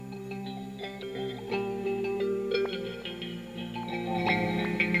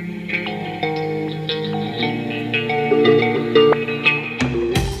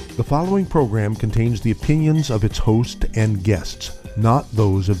following program contains the opinions of its host and guests, not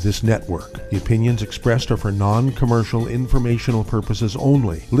those of this network. The opinions expressed are for non-commercial informational purposes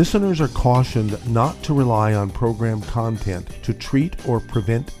only. Listeners are cautioned not to rely on program content to treat or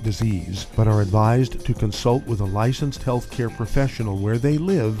prevent disease, but are advised to consult with a licensed healthcare professional where they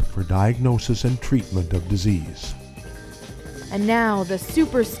live for diagnosis and treatment of disease. And now, the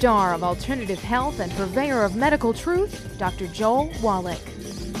superstar of alternative health and purveyor of medical truth, Dr. Joel Wallach.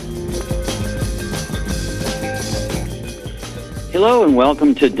 Hello and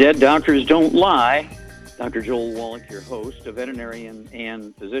welcome to Dead Doctors Don't Lie. Dr. Joel Wallach, your host, a veterinarian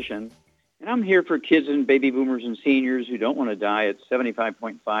and physician. And I'm here for kids and baby boomers and seniors who don't want to die at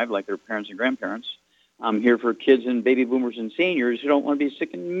 75.5 like their parents and grandparents. I'm here for kids and baby boomers and seniors who don't want to be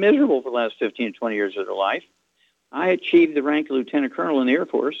sick and miserable for the last 15 to 20 years of their life. I achieved the rank of lieutenant colonel in the Air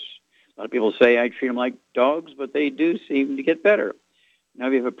Force. A lot of people say I treat them like dogs, but they do seem to get better. Now,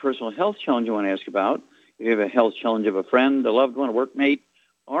 if you have a personal health challenge you want to ask about, if you have a health challenge of a friend, a loved one, a workmate,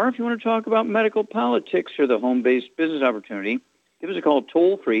 or if you want to talk about medical politics or the home-based business opportunity, give us a call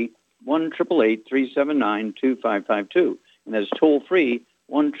toll-free, 1-888-379-2552. And that's toll-free,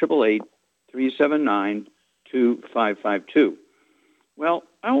 1-888-379-2552. Well,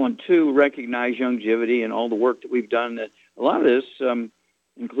 I want to recognize Youngevity and all the work that we've done. A lot of this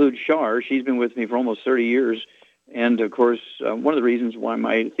includes Shar. She's been with me for almost 30 years. And, of course, one of the reasons why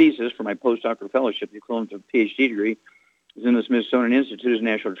my thesis for my postdoctoral fellowship, the equivalent of a PhD degree, is in the Smithsonian Institute as a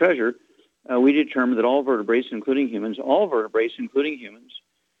national treasure. We determined that all vertebrates, including humans,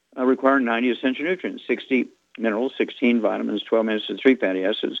 require 90 essential nutrients, 60 minerals, 16 vitamins, 12 minutes to 3 fatty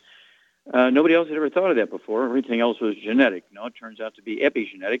acids. Nobody else had ever thought of that before. Everything else was genetic. No, it turns out to be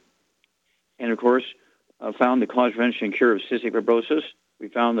epigenetic. And, of course, found the cause, prevention, and cure of cystic fibrosis. We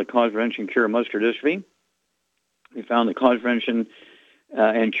found the cause, prevention, and cure of muscular dystrophy. We found the cause, prevention,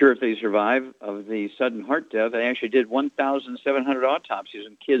 and cure, if they survive, of the sudden heart death. I actually did 1,700 autopsies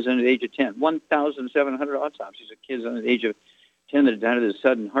on kids under the age of 10. 1,700 autopsies of kids under the age of 10 that died of this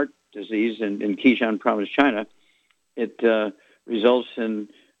sudden heart disease in Qishan province, China. It results in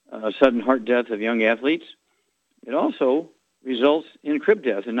sudden heart death of young athletes. It also results in crib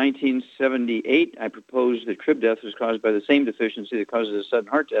death. In 1978, I proposed that crib death was caused by the same deficiency that causes a sudden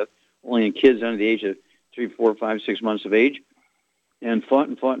heart death, only in kids under the age of 3, 4, 5, 6 months of age, and fought.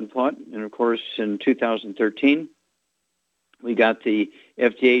 And, of course, in 2013, we got the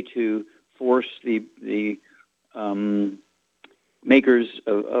FDA to force the makers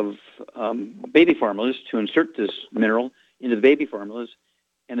of baby formulas to insert this mineral into the baby formulas.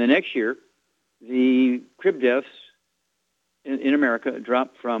 And the next year, the crib deaths in America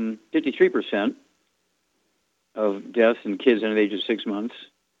dropped from 53% of deaths in kids under the age of 6 months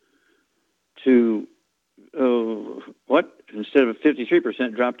to, instead of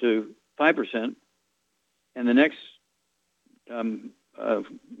 53%, dropped to 5%. And the next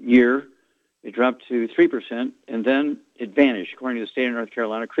year, it dropped to 3%, and then it vanished. According to the state of North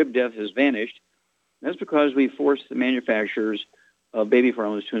Carolina, crib death has vanished. That's because we forced the manufacturers of baby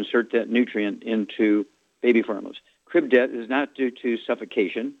formulas to insert that nutrient into baby formulas. Crib death is not due to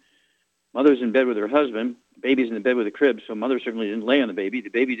suffocation. Mother's in bed with her husband, baby's in the bed with a crib, so mother certainly didn't lay on the baby. The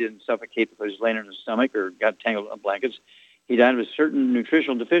baby didn't suffocate because he's laying on his stomach or got tangled up in blankets. He died of a certain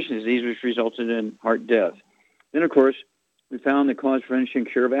nutritional deficiencies, which resulted in heart death. Then, of course, we found the cause, prevention, and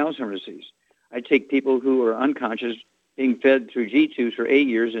cure of Alzheimer's disease. I take people who are unconscious, being fed through G-tubes for 8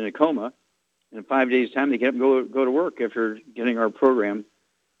 years in a coma. In 5 days' time, they get up and go to work after getting our program,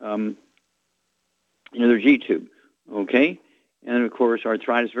 their G-tube, okay? And, of course,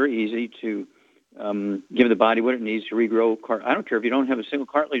 arthritis is very easy to give the body what it needs to regrow. I don't care if you don't have a single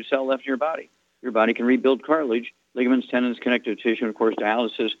cartilage cell left in your body. Your body can rebuild cartilage, ligaments, tendons, connective tissue, and, of course,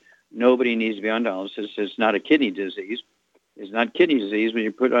 dialysis. Nobody needs to be on dialysis. It's not a kidney disease. It's not kidney disease. When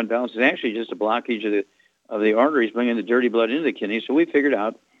you put it on dialysis, it's actually just a blockage of the arteries bringing the dirty blood into the kidney. So we figured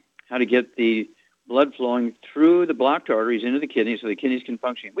out how to get the blood flowing through the blocked arteries into the kidneys so the kidneys can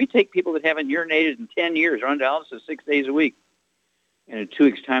function. We take people that haven't urinated in 10 years, are on dialysis 6 days a week, and in 2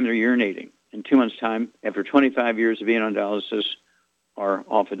 weeks' time they're urinating. In 2 months' time, after 25 years of being on dialysis, are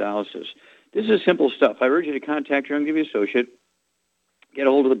off of dialysis. This is simple stuff. I urge you to contact your Youngevity associate. Get a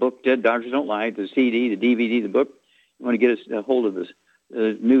hold of the book, Dead Doctors Don't Lie, the CD, the DVD, the book. You want to get a hold of this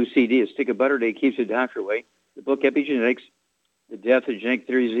new CD, A Stick of Butter Day Keeps the Doctor Away. The book, Epigenetics, The Death of Genetic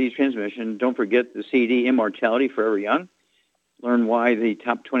Theory of Disease Transmission. Don't forget the CD, Immortality, Forever Young. Learn why the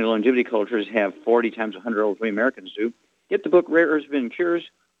top 20 longevity cultures have 40 times 100 older than we Americans do. Get the book, Rare Earths and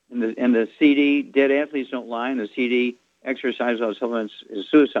Cures, and the CD, Dead Athletes Don't Lie, and the CD, Exercise Without Supplements is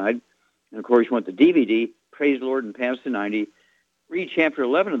Suicide. And, of course, you want the DVD, Praise the Lord and Pass the 90, read Chapter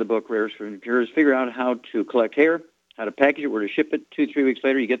 11 of the book, Rares for Cures, figure out how to collect hair, how to package it, where to ship it. 2-3 weeks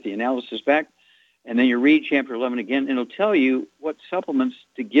later, you get the analysis back. And then you read Chapter 11 again, and it'll tell you what supplements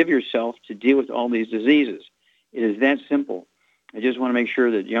to give yourself to deal with all these diseases. It is that simple. I just want to make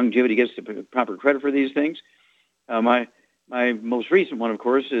sure that Youngevity gets the proper credit for these things. My most recent one, of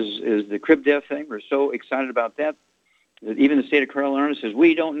course, is the crib death thing. We're so excited about that even the state of Carolina says,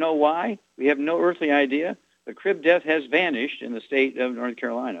 we don't know why. We have no earthly idea. But crib death has vanished in the state of North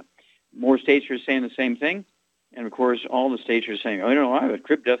Carolina. More states are saying the same thing. And, of course, all the states are saying, oh, you know why? But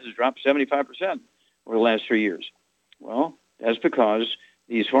crib death has dropped 75% over the last 3 years. Well, that's because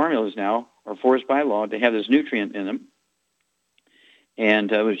these formulas now are forced by law to have this nutrient in them.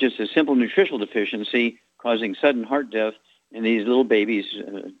 And it was just a simple nutritional deficiency causing sudden heart death in these little babies,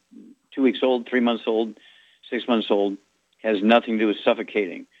 2 weeks old, 3 months old, 6 months old, has nothing to do with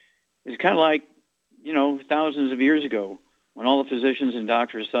suffocating. It's kind of like, you know, thousands of years ago when all the physicians and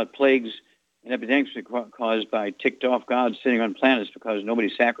doctors thought plagues and epidemics were caused by ticked-off gods sitting on planets because nobody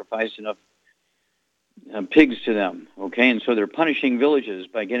sacrificed enough pigs to them, okay? And so they're punishing villages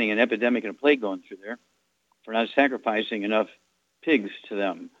by getting an epidemic and a plague going through there for not sacrificing enough pigs to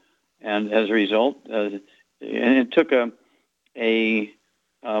them. And as a result, and it took a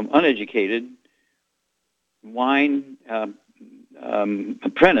uneducated wine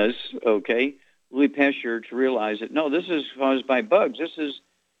apprentice, okay, Louis Pasteur, to realize that, no, this is caused by bugs. This is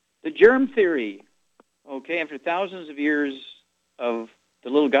the germ theory, okay? After thousands of years of the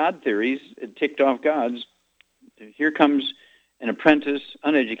little god theories, it ticked off gods. Here comes an apprentice,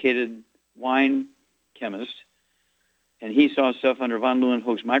 uneducated wine chemist, and he saw stuff under von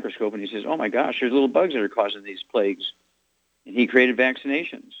Leeuwenhoek's microscope, and he says, oh, my gosh, there's little bugs that are causing these plagues. And he created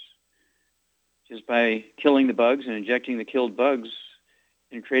vaccinations just by killing the bugs and injecting the killed bugs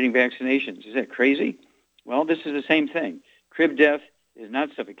and creating vaccinations. Is that crazy? Well, this is the same thing. Crib death is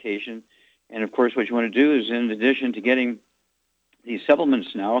not suffocation. And, of course, what you want to do is, in addition to getting these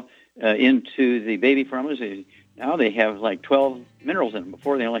supplements now into the baby formulas, now they have like 12 minerals in them.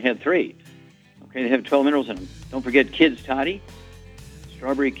 Before, they only had 3. Okay, they have 12 minerals in them. Don't forget Kids Toddy,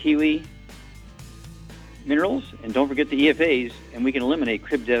 strawberry kiwi minerals, and don't forget the EFAs, and we can eliminate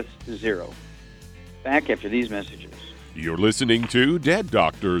crib death to 0. Back after these messages. You're listening to Dead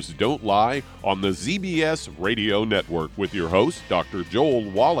Doctors Don't Lie on the ZBS Radio Network with your host, Dr. Joel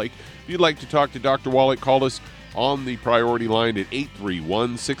Wallach. If you'd like to talk to Dr. Wallach, call us on the priority line at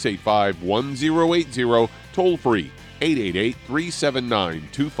 831-685-1080, toll free,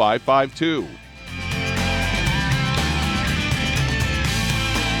 888-379-2552.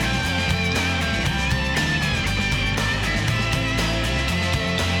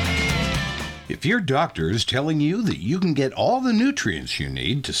 If your doctor is telling you that you can get all the nutrients you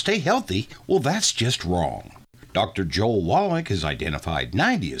need to stay healthy, well, that's just wrong. Dr. Joel Wallach has identified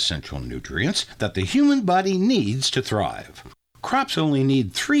 90 essential nutrients that the human body needs to thrive. Crops only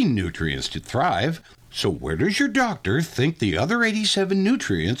need 3 nutrients to thrive, so where does your doctor think the other 87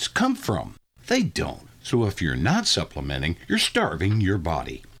 nutrients come from? They don't. So if you're not supplementing, you're starving your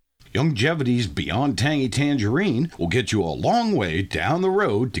body. Youngevity's Beyond Tangy Tangerine will get you a long way down the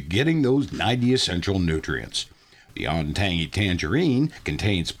road to getting those 90 essential nutrients. Beyond Tangy Tangerine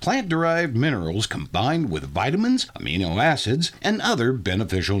contains plant-derived minerals combined with vitamins, amino acids, and other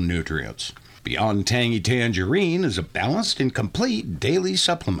beneficial nutrients. Beyond Tangy Tangerine is a balanced and complete daily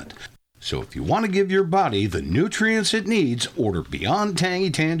supplement. So if you want to give your body the nutrients it needs, order Beyond Tangy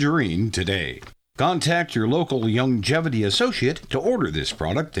Tangerine today. Contact your local Youngevity associate to order this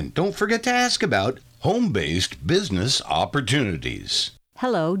product, and don't forget to ask about home-based business opportunities.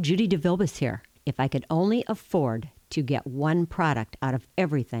 Hello, Judy DeVilbus here. If I could only afford to get one product out of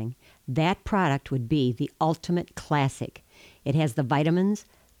everything, that product would be the Ultimate Classic. It has the vitamins,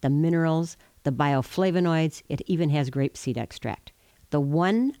 the minerals, the bioflavonoids. It even has grapeseed extract. The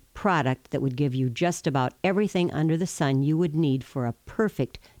one product that would give you just about everything under the sun you would need for a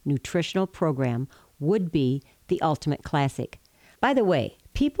perfect nutritional program would be the Ultimate Classic. By the way,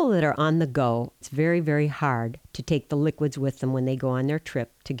 people that are on the go, it's very, very hard to take the liquids with them when they go on their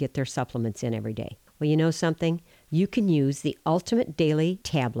trip to get their supplements in every day. Well, you know something? You can use the Ultimate Daily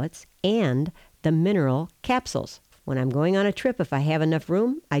tablets and the mineral capsules. When I'm going on a trip, if I have enough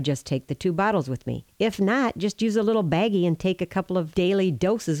room, I just take the 2 bottles with me. If not, just use a little baggie and take a couple of daily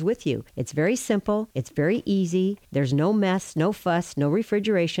doses with you. It's very simple. It's very easy. There's no mess, no fuss, no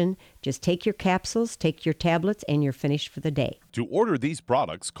refrigeration. Just take your capsules, take your tablets, and you're finished for the day. To order these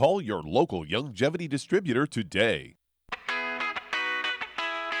products, call your local Youngevity distributor today.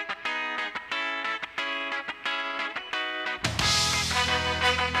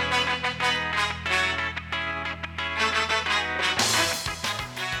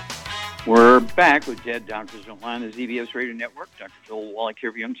 We're back with Dead Doctors Don't Lie on the ZBS Radio Network. Dr. Joel Wallach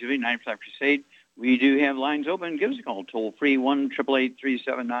here for Youngevity, 95 Crusade. We do have lines open. Give us a call, toll-free,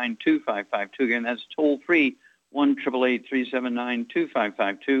 1-888-379-2552. Again, that's toll-free,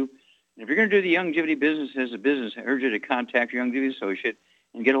 1-888-379-2552. And if you're going to do the Youngevity business as a business, I urge you to contact your Youngevity associate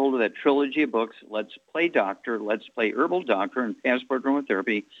and get a hold of that trilogy of books, Let's Play Doctor, Let's Play Herbal Doctor, and Passport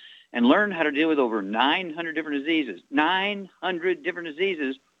Aromatherapy, and learn how to deal with over 900 different diseases. 900 different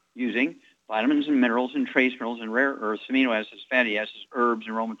diseases using vitamins and minerals and trace minerals and rare earths, amino acids, fatty acids, herbs,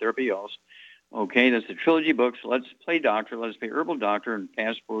 and aromatherapy also. Okay, that's the trilogy books, Let's Play Doctor, Let's Play Herbal Doctor, and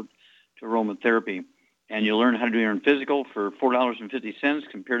Passport to Aromatherapy. And you'll learn how to do your own physical for $4.50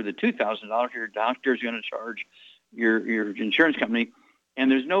 compared to the $2,000 your doctor's going to charge your insurance company.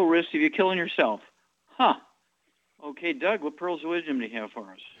 And there's no risk of you killing yourself. Huh. Okay, Doug, what pearls of wisdom do you have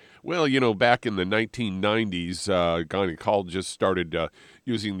for us? Well, back in the 1990s, gynecologists started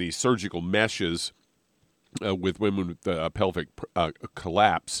using the surgical meshes with women with pelvic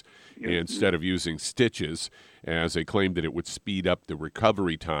collapse instead of using stitches, as they claimed that it would speed up the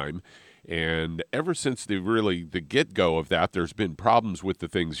recovery time. And ever since the get-go of that, there's been problems with the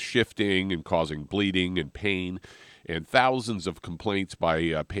things shifting and causing bleeding and pain and thousands of complaints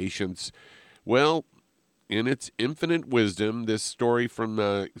by patients. Well, in its infinite wisdom, this story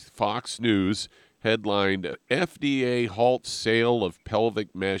from Fox News headlined, FDA halts sale of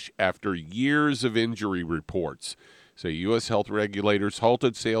pelvic mesh after years of injury reports. So U.S. health regulators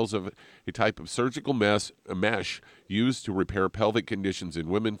halted sales of a type of surgical mesh used to repair pelvic conditions in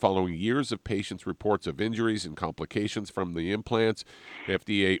women following years of patients' reports of injuries and complications from the implants.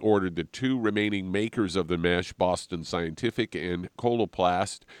 FDA ordered the two remaining makers of the mesh, Boston Scientific and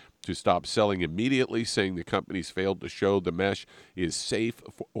Coloplast, to stop selling immediately, saying the companies failed to show the mesh is safe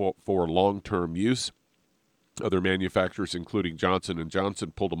for long-term use. Other manufacturers, including Johnson &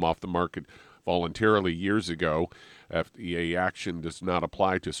 Johnson, pulled them off the market voluntarily years ago. FDA action does not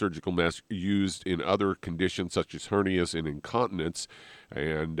apply to surgical mesh used in other conditions such as hernias and incontinence.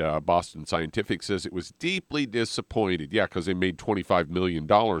 And Boston Scientific says it was deeply disappointed, because they made $25 million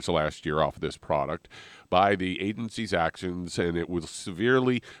last year off of this product, by the agency's actions, and it will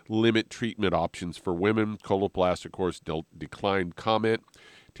severely limit treatment options for women. Coloplast, of course, declined comment.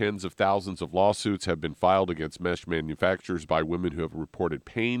 Tens of thousands of lawsuits have been filed against mesh manufacturers by women who have reported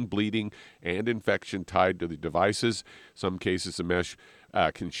pain, bleeding, and infection tied to the devices. Some cases, the mesh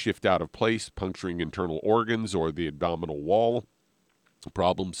can shift out of place, puncturing internal organs or the abdominal wall.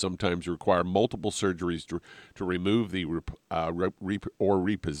 Problems sometimes require multiple surgeries to remove the or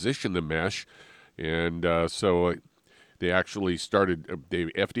reposition the mesh. And so they actually started,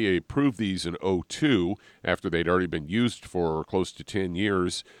 the FDA approved these in 2002 after they'd already been used for close to 10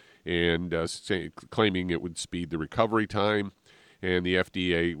 years and claiming it would speed the recovery time. And the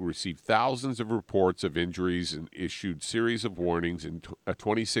FDA received thousands of reports of injuries and issued series of warnings. In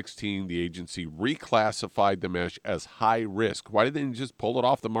 2016, the agency reclassified the mesh as high risk. Why didn't they just pull it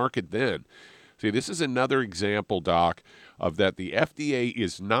off the market then? See, this is another example, Doc, of that the FDA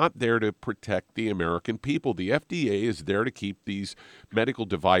is not there to protect the American people. The FDA is there to keep these medical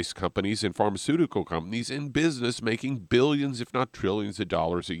device companies and pharmaceutical companies in business, making billions, if not trillions of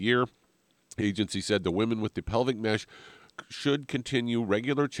dollars a year. The agency said the women with the pelvic mesh should continue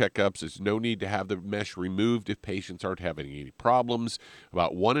regular checkups. There's no need to have the mesh removed if patients aren't having any problems.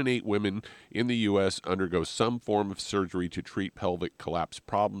 About 1 in 8 women in the U.S. undergo some form of surgery to treat pelvic collapse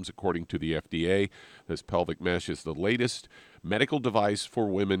problems, according to the FDA. This pelvic mesh is the latest medical device for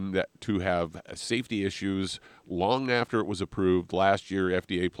women to have safety issues long after it was approved. Last year,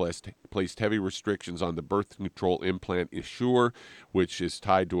 FDA placed heavy restrictions on the birth control implant Essure, which is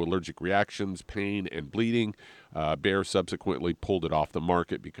tied to allergic reactions, pain, and bleeding. Bayer subsequently pulled it off the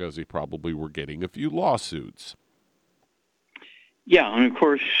market because they probably were getting a few lawsuits. Yeah, and of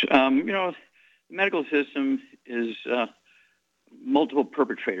course, the medical system is multiple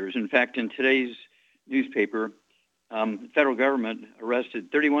perpetrators. In fact, in today's newspaper, the federal government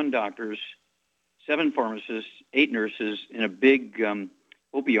arrested 31 doctors, 7 pharmacists, 8 nurses in a big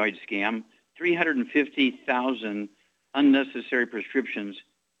opioid scam, 350,000 unnecessary prescriptions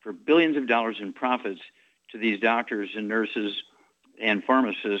for billions of dollars in profits to these doctors and nurses and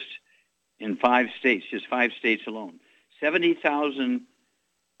pharmacists in 5 states, just 5 states alone. 70,000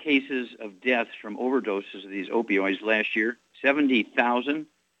 cases of deaths from overdoses of these opioids last year, 70,000.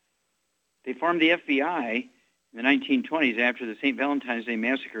 They formed the FBI in the 1920s after the St. Valentine's Day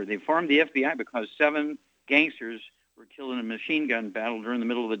Massacre. They formed the FBI because 7 gangsters were killed in a machine gun battle during the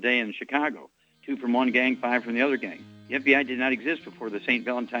middle of the day in Chicago. 2 from one gang, 5 from the other gang. The FBI did not exist before the St.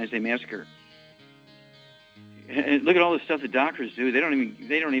 Valentine's Day Massacre. And look at all the stuff the doctors do. They don't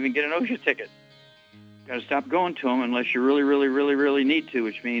even get an OSHA ticket. Got to stop going to them unless you really, really, really, really need to,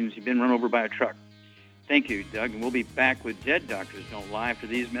 which means you've been run over by a truck. Thank you, Doug, and we'll be back with Dead Doctors Don't Lie after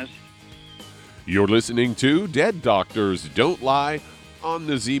these messages. You're listening to Dead Doctors Don't Lie on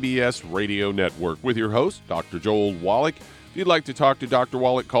the ZBS Radio Network with your host, Dr. Joel Wallach. If you'd like to talk to Dr.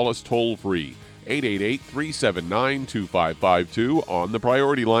 Wallach, call us toll-free, 888-379-2552, on the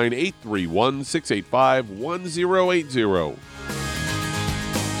priority line, 831-685-1080.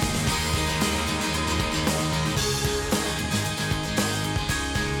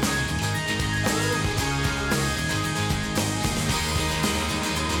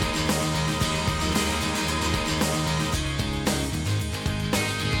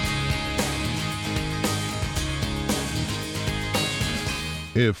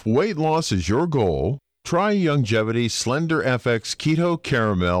 If weight loss is your goal, try Youngevity Slender FX Keto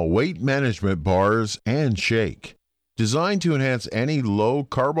Caramel Weight Management Bars and Shake. Designed to enhance any low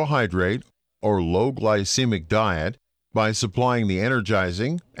carbohydrate or low glycemic diet by supplying the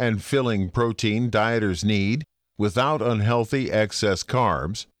energizing and filling protein dieters need without unhealthy excess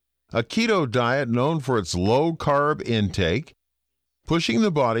carbs, a keto diet known for its low carb intake, pushing the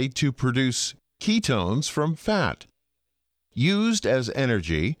body to produce ketones from fat. Used as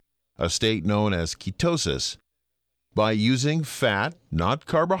energy, a state known as ketosis, by using fat, not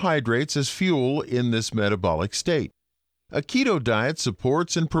carbohydrates, as fuel in this metabolic state. A keto diet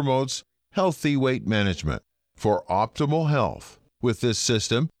supports and promotes healthy weight management. For optimal health, with this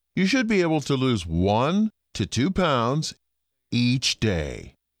system, you should be able to lose 1 to 2 pounds each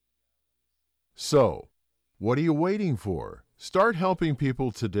day. So, what are you waiting for? Start helping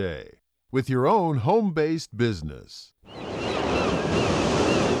people today with your own home-based business.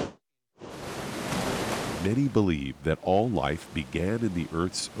 Many believe that all life began in the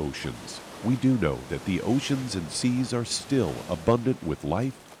Earth's oceans. We do know that the oceans and seas are still abundant with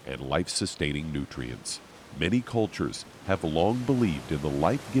life and life-sustaining nutrients. Many cultures have long believed in the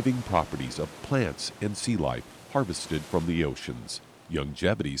life-giving properties of plants and sea life harvested from the oceans.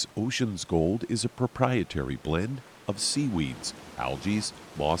 Youngevity's Ocean's Gold is a proprietary blend of seaweeds, algae,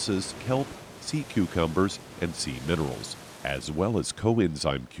 mosses, kelp, sea cucumbers, and sea minerals, as well as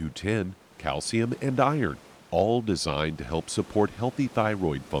coenzyme Q10, calcium, and iron, all designed to help support healthy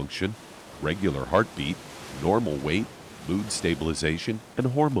thyroid function, regular heartbeat, normal weight, mood stabilization, and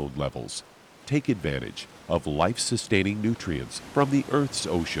hormone levels. Take advantage of life-sustaining nutrients from the Earth's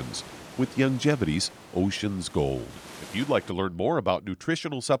oceans with Youngevity's Ocean's Gold. If you'd like to learn more about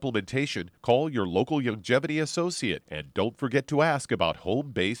nutritional supplementation, call your local Youngevity associate, and don't forget to ask about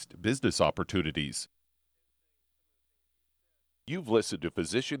home-based business opportunities. You've listened to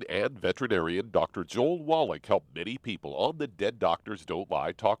physician and veterinarian Dr. Joel Wallach help many people on the Dead Doctors Don't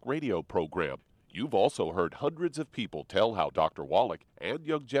Lie talk radio program. You've also heard hundreds of people tell how Dr. Wallach and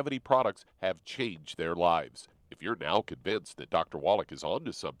Youngevity products have changed their lives. If you're now convinced that Dr. Wallach is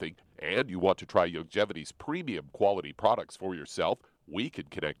onto something and you want to try Youngevity's premium quality products for yourself, we can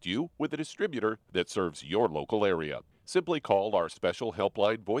connect you with a distributor that serves your local area. Simply call our special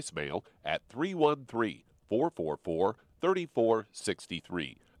helpline voicemail at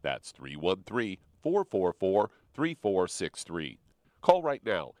 313-444-3463. That's 313-444-3463. Call right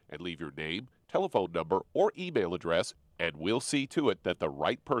now and leave your name, telephone number, or email address, and we'll see to it that the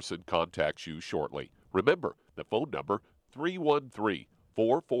right person contacts you shortly. Remember, the phone number,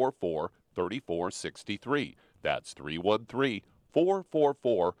 313-444-3463. That's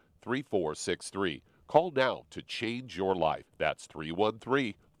 313-444-3463. Call now to change your life. That's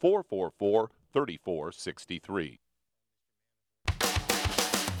 313-444-3463.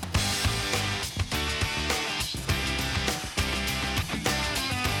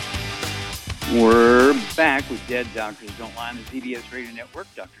 We're back with Dead Doctors Don't Lie on the ZBS Radio Network.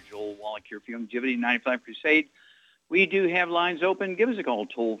 Dr. Joel Wallach here for Youngevity 95 Crusade. We do have lines open. Give us a call,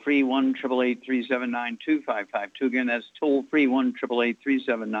 toll-free, 1-888-379-2552. Again, that's toll-free,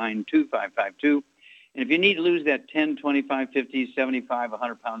 1-888-379-2552. And if you need to lose that 10, 25, 50, 75,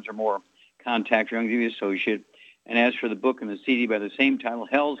 100 pounds or more, contact your Youngevity associate. And as for the book and the CD by the same title,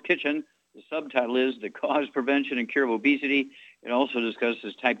 Hell's Kitchen, the subtitle is The Cause, Prevention, and Cure of Obesity. It also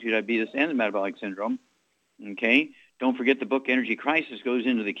discusses type 2 diabetes and the metabolic syndrome. Okay. Don't forget the book Energy Crisis goes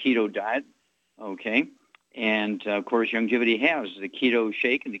into the keto diet. Okay. And, of course, Youngevity has the keto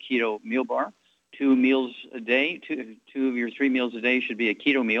shake and the keto meal bar. 2 meals a day, two of your 3 meals a day should be a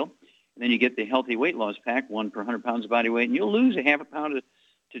keto meal. And then you get the healthy weight loss pack, 1 per 100 pounds of body weight, and you'll lose a half a pound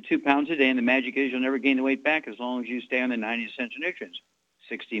to 2 pounds a day. And the magic is you'll never gain the weight back as long as you stay on the 90 essential nutrients.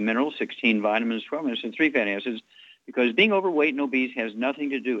 60 minerals, 16 vitamins, 12 minerals, and 3 fatty acids. Because being overweight and obese has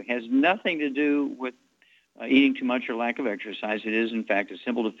nothing to do with eating too much or lack of exercise. It is, in fact, a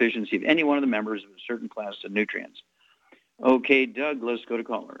simple deficiency of any one of the members of a certain class of nutrients. Okay, Doug, let's go to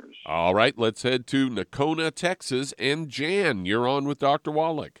callers. All right, let's head to Nocona, Texas. And Jan, you're on with Dr.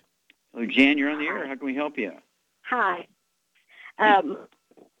 Wallach. So, Jan, you're on the air. How can we help you? Hi. Hello?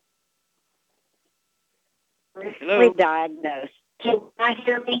 Recently diagnosed. Can you not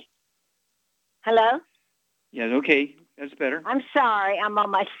hear me? Hello? Yeah, okay. That's better. I'm sorry. I'm on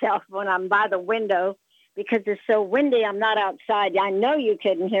my cell phone. I'm by the window because it's so windy. I'm not outside. I know you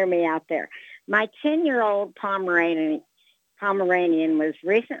couldn't hear me out there. My 10-year-old Pomeranian was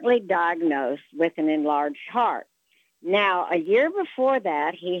recently diagnosed with an enlarged heart. Now, a year before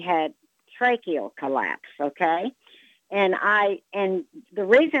that, he had tracheal collapse, okay? And the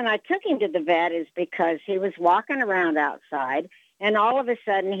reason I took him to the vet is because he was walking around outside, and all of a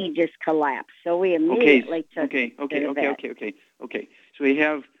sudden he just collapsed. So we immediately took him to the vet. Okay. So we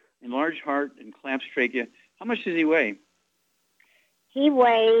have enlarged heart and collapsed trachea. How much does he weigh? He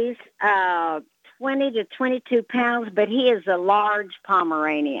weighs 20 to 22 pounds, but he is a large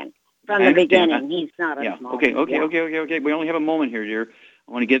Pomeranian from the beginning. He's not a small one. Okay. We only have a moment here, dear.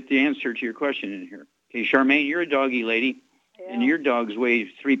 I want to get the answer to your question in here. Okay, Charmaine, you're a doggy lady, and your dogs weigh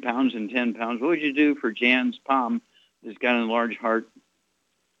 3 pounds and 10 pounds. What would you do for Jan's Pom that's got an enlarged heart?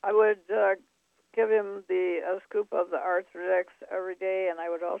 I would give him a scoop of the Arthrex every day, and I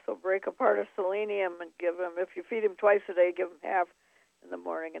would also break apart a selenium and give him, if you feed him twice a day, give him half in the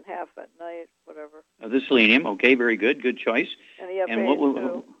morning and half at night, whatever. The selenium, okay, very good. Good choice. And EFAs,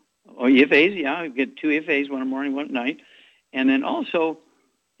 too. Oh, EFAs, yeah. You get 2 EFAs, one in the morning, one at night. And then also,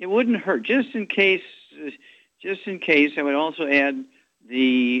 it wouldn't hurt. Just in case, I would also add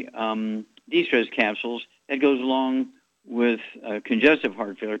the de-stress capsules. That goes along with congestive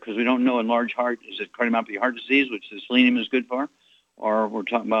heart failure, because we don't know enlarged heart, is it cardiomyopathy heart disease, which the selenium is good for, or we're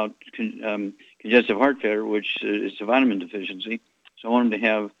talking about congestive heart failure, which is a vitamin deficiency. So I want them to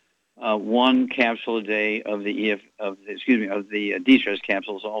have 1 capsule a day of the de-stress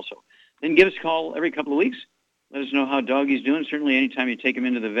capsules also. Then give us a call every couple of weeks. Let us know how doggy's doing. Certainly anytime you take him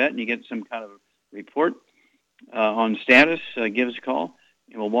into the vet and you get some kind of report on status, give us a call,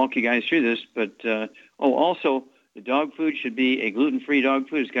 and we'll walk you guys through this. But, also, the dog food should be a gluten-free dog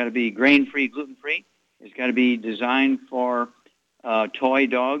food. It's got to be grain-free, gluten-free. It's got to be designed for toy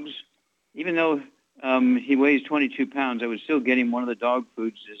dogs. Even though he weighs 22 pounds, I would still get him one of the dog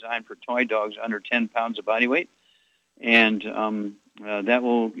foods designed for toy dogs under 10 pounds of body weight. And that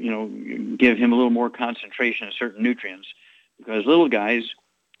will, give him a little more concentration of certain nutrients, because little guys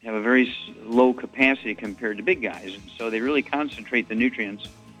have a very low capacity compared to big guys. And so they really concentrate the nutrients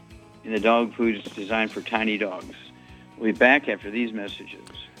in the dog foods designed for tiny dogs. We'll be back after these messages.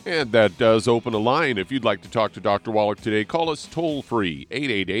 And that does open a line. If you'd like to talk to Dr. Wallach today, call us toll-free,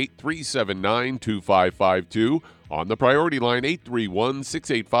 888-379-2552. On the priority line,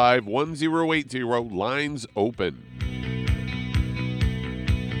 831-685-1080. Lines open.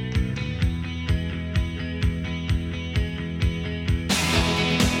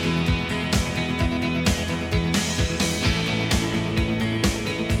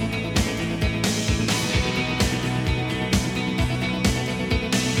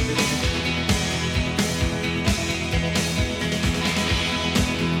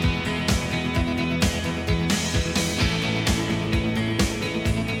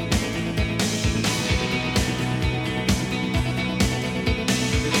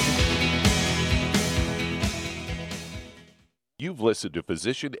 You've listened to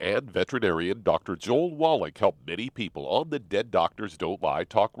physician and veterinarian Dr. Joel Wallach help many people on the Dead Doctors Don't Lie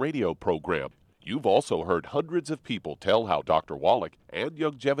talk radio program. You've also heard hundreds of people tell how Dr. Wallach and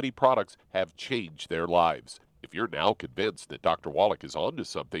Youngevity products have changed their lives. If you're now convinced that Dr. Wallach is onto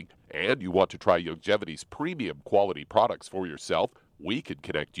something and you want to try Youngevity's premium quality products for yourself, we can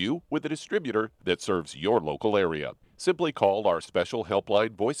connect you with a distributor that serves your local area. Simply call our special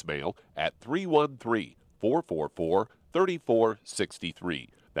helpline voicemail at 313-444-3463.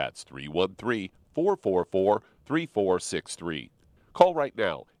 That's 313-444-3463. Call right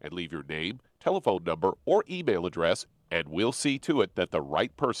now and leave your name, telephone number, or email address, and we'll see to it that the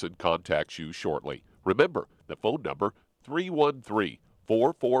right person contacts you shortly. Remember, the phone number,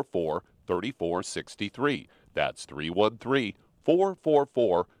 313-444-3463. That's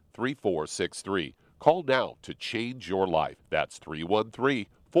 313-444-3463. Call now to change your life. That's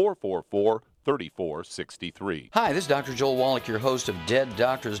 313-444-3463. Hi, this is Dr. Joel Wallach, your host of Dead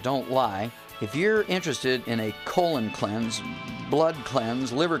Doctors Don't Lie. If you're interested in a colon cleanse, blood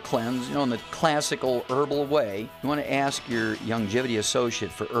cleanse, liver cleanse, in the classical herbal way, you want to ask your Youngevity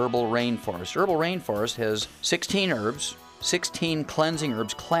associate for Herbal Rainforest. Herbal Rainforest has 16 herbs, 16 cleansing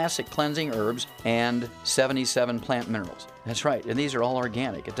herbs, classic cleansing herbs, and 77 plant minerals. That's right, and these are all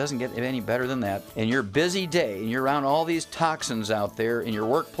organic. It doesn't get any better than that. In your busy day, and you're around all these toxins out there in your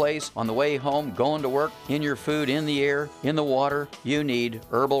workplace, on the way home, going to work, in your food, in the air, in the water, you need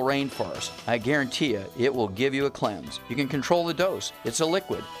Herbal Rainforest. I guarantee you, it will give you a cleanse. You can control the dose. It's a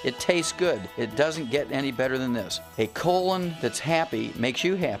liquid. It tastes good. It doesn't get any better than this. A colon that's happy makes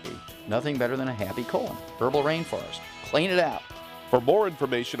you happy. Nothing better than a happy colon. Herbal Rainforest. Clean it out. For more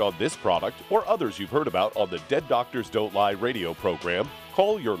information on this product or others you've heard about on the Dead Doctors Don't Lie radio program,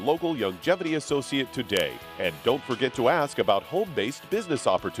 call your local Youngevity associate today. And don't forget to ask about home-based business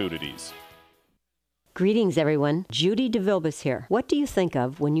opportunities. Greetings, everyone. Judy DeVilbus here. What do you think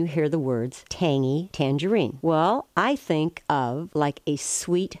of when you hear the words tangy tangerine? Well, I think of like a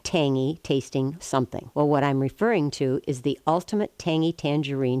sweet, tangy tasting something. Well, what I'm referring to is the Ultimate Tangy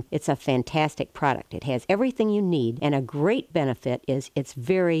Tangerine. It's a fantastic product. It has everything you need, and a great benefit is it's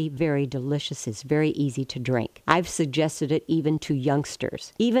very, very delicious. It's very easy to drink. I've suggested it even to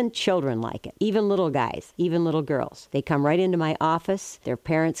youngsters. Even children like it. Even little guys. Even little girls. They come right into my office. Their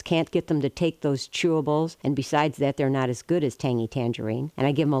parents can't get them to take those chewables, and besides that, they're not as good as Tangy Tangerine. And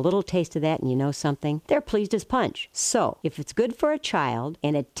I give them a little taste of that, and you know something? They're pleased as punch. So, if it's good for a child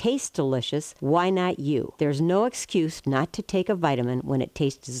and it tastes delicious, why not you? There's no excuse not to take a vitamin when it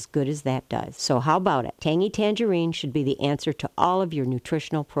tastes as good as that does. So how about it? Tangy Tangerine should be the answer to all of your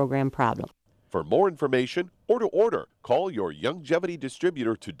nutritional program problems. For more information or to order, call your Youngevity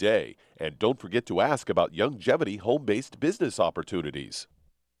distributor today. And don't forget to ask about Youngevity home-based business opportunities.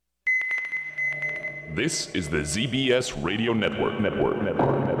 This is the ZBS Radio Network.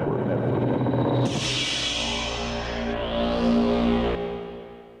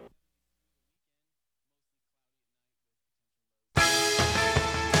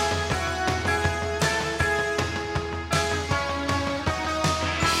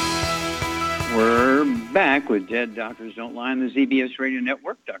 We're back with Dead Doctors Don't Lie on the ZBS Radio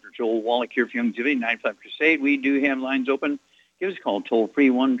Network. Dr. Joel Wallach here for Youngevity, 95 Crusade. We do have lines open. Give us a call, toll-free,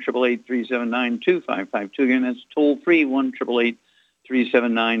 1-888-379-2552. Again, that's toll-free,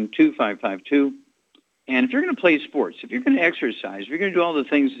 1-888-379-2552. And if you're going to play sports, if you're going to exercise, if you're going to do all the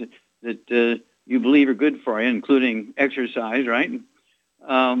things that you believe are good for you, including exercise, right,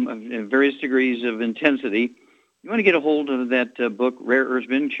 various degrees of intensity, you want to get a hold of that book, Rare Earths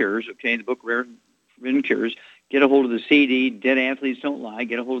Been Cures, okay, the book Rare Earths Been Cures. Get a hold of the CD, Dead Athletes Don't Lie.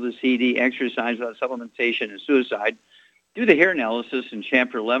 Get a hold of the CD, Exercise Without Supplementation and Suicide. Do the hair analysis in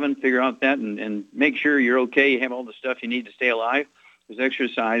Chapter 11, figure out that, and make sure you're okay. You have all the stuff you need to stay alive. Because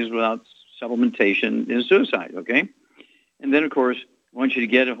exercise without supplementation is suicide, okay? And then, of course, I want you to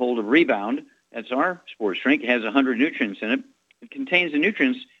get a hold of Rebound. That's our sports drink. It has 100 nutrients in it. It contains the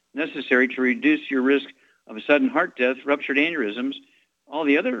nutrients necessary to reduce your risk of a sudden heart death, ruptured aneurysms. All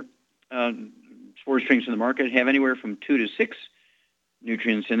the other sports drinks in the market have anywhere from 2 to 6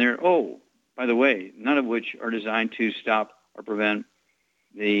 nutrients in there. Oh, by the way, none of which are designed to stop or prevent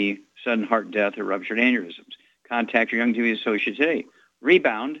the sudden heart death or ruptured aneurysms. Contact your Youngevity associate today.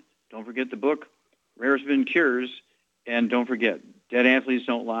 Rebound, don't forget the book, Rare Earths Been Cures, and don't forget, Dead Athletes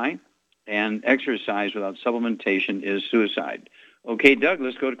Don't Lie, and exercise without supplementation is suicide. Okay, Doug,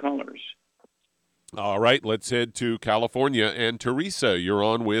 let's go to callers. All right, let's head to California. And Teresa, you're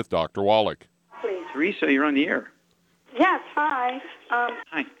on with Dr. Wallach. Please. Teresa, you're on the air. Yes, hi.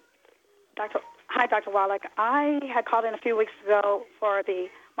 Hi. Dr. Wallach. I had called in a few weeks ago for the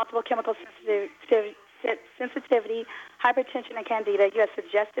multiple chemical sensitivity, hypertension, and candida. You had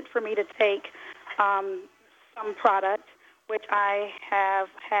suggested for me to take some product, which I have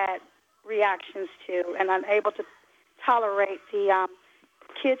had reactions to, and I'm able to tolerate the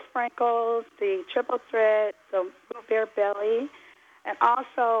kid sprinkles, the triple threat, the root beer belly, and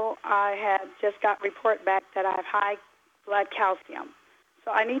also I have just got report back that I have high blood calcium.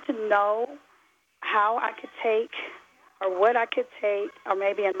 So I need to know how I could take or what I could take, or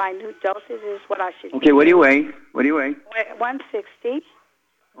maybe in minute dosages what I should Okay, what do you weigh? 160.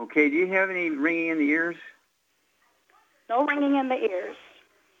 Okay, do you have any ringing in the ears? No ringing in the ears.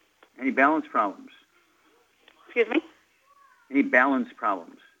 Any balance problems? Excuse me? Any balance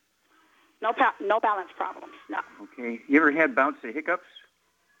problems? No balance problems, no. Okay. You ever had bouts of hiccups?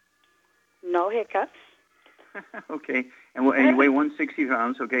 No hiccups. Okay. And you weigh 160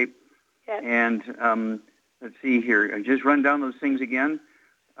 pounds, okay? Yes. And let's see here. Just run down those things again.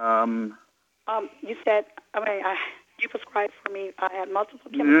 You said, you prescribed for me. I had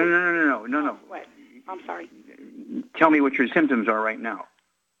multiple chemicals. No. Wait, I'm sorry. Tell me what your symptoms are right now.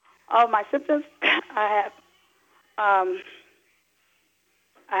 Oh, my symptoms? I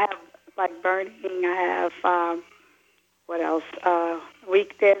have like burning. I have what else?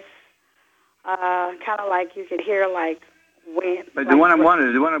 Weakness. Kind of like you could hear like wind. But the one I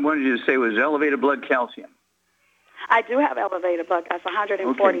wanted you to say was elevated blood calcium. I do have elevated blood. That's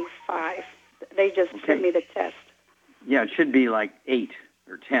 145. Okay. They just sent me the test. Yeah, it should be like 8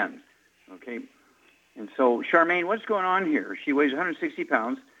 or 10. Okay. And so, Charmaine, what's going on here? She weighs 160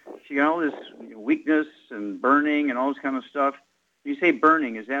 pounds. She got all this weakness and burning and all this kind of stuff. You say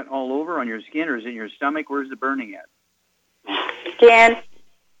burning, is that all over on your skin or is it in your stomach? Where's the burning at? Skin.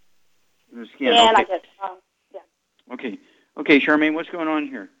 In the skin. Yeah, okay. I guess. Yeah. Okay, Charmaine, what's going on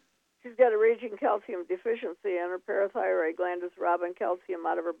here? She's got a raging calcium deficiency, and her parathyroid gland is robbing calcium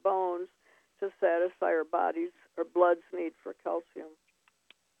out of her bones to satisfy her blood's need for calcium.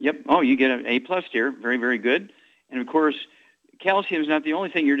 Yep. Oh, you get an A+ here. Very, very good. And, of course, calcium is not the only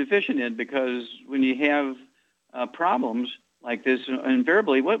thing you're deficient in, because when you have problems like this,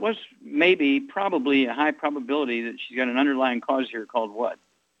 invariably, what's probably a high probability that she's got an underlying cause here called what?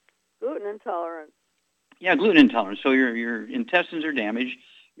 Gluten intolerance. Yeah, gluten intolerance. So your intestines are damaged.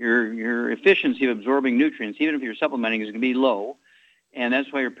 Your efficiency of absorbing nutrients, even if you're supplementing, is going to be low. And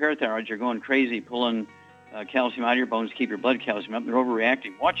that's why your parathyroids are going crazy, pulling calcium out of your bones to keep your blood calcium up. They're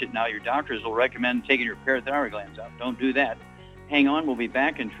overreacting. Watch it now. Your doctors will recommend taking your parathyroid glands out. Don't do that. Hang on. We'll be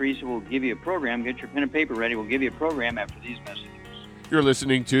back, and Teresa will give you a program. Get your pen and paper ready. We'll give you a program after these messages. You're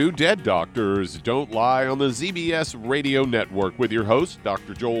listening to Dead Doctors Don't Lie on the ZBS Radio Network with your host,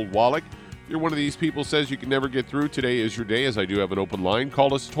 Dr. Joel Wallach. If you're one of these people says you can never get through, today is your day, as I do have an open line.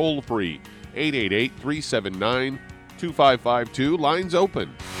 Call us toll-free, 888-379-2552. Lines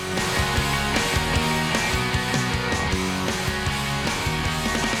open.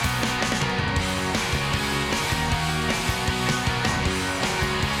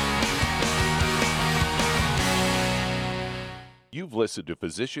 You've listened to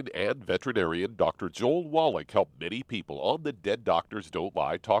physician and veterinarian Dr. Joel Wallach help many people on the Dead Doctors Don't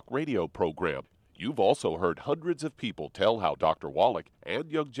Lie talk radio program. You've also heard hundreds of people tell how Dr. Wallach and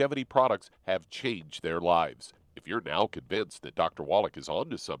Youngevity products have changed their lives. If you're now convinced that Dr. Wallach is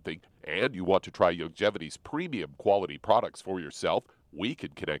onto something and you want to try Youngevity's premium quality products for yourself, we can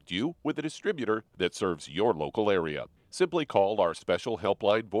connect you with a distributor that serves your local area. Simply call our special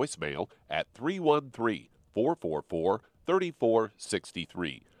helpline voicemail at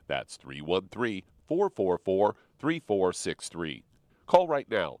 313-444-3463. That's 313-444-3463. Call right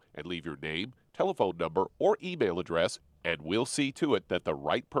now and leave your name, telephone number, or email address, and we'll see to it that the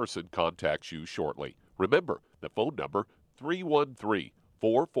right person contacts you shortly. Remember, the phone number,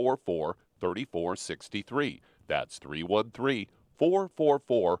 313-444-3463. That's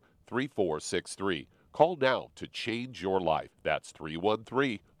 313-444-3463. Call now to change your life. That's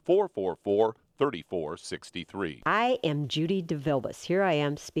 313-444-3463. 3463. I am Judy DeVilbus. Here I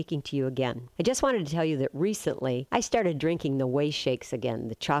am speaking to you again. I just wanted to tell you that recently I started drinking the Whey Shakes again,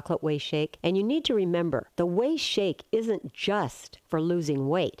 the chocolate Whey Shake. And you need to remember, the Whey Shake isn't just for losing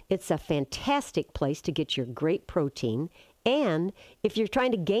weight. It's a fantastic place to get your great protein. And if you're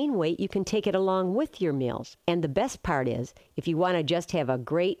trying to gain weight, you can take it along with your meals. And the best part is, if you want to just have a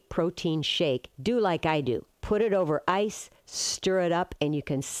great protein shake, do like I do. Put it over ice, stir it up, and you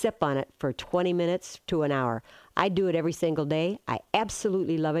can sip on it for 20 minutes to an hour. I do it every single day. I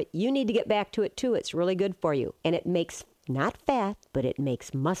absolutely love it. You need to get back to it too. It's really good for you. And it makes not fat, but it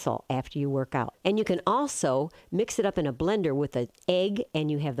makes muscle after you work out. And you can also mix it up in a blender with an egg,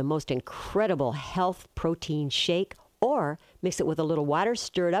 and you have the most incredible health protein shake. Or mix it with a little water,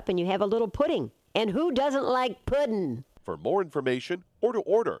 stir it up, and you have a little pudding. And who doesn't like pudding? For more information or to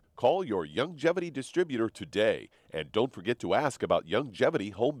order, call your Youngevity distributor today. And don't forget to ask about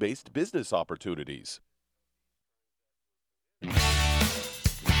Youngevity home-based business opportunities.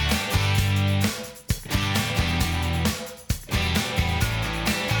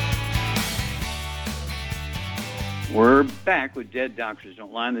 We're back with Dead Doctors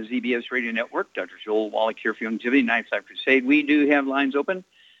Don't Lie on the ZBS Radio Network. Dr. Joel Wallach here for Youngevity, Ninth Side Crusade. We do have lines open.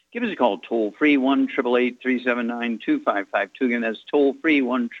 Give us a call, toll-free, 1-888-379-2552. Again, that's toll-free,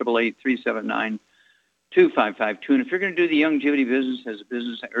 1-888-379-2552. And if you're going to do the Youngevity business as a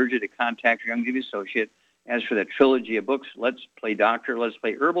business, I urge you to contact your Youngevity associate. As for that trilogy of books, Let's Play Doctor, Let's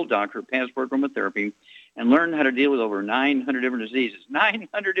Play Herbal Doctor, Passport Aromatherapy, and learn how to deal with over 900 different diseases.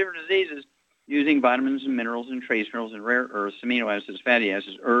 900 different diseases using vitamins and minerals and trace minerals and rare earths, amino acids, fatty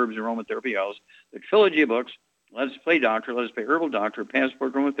acids, herbs, aromatherapy oils. The trilogy of books, Let's Play Doctor, Let's Play Herbal Doctor,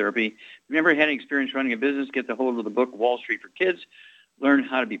 Passport Aromatherapy. Remember, had experience running a business, get the hold of the book, Wall Street for Kids. Learn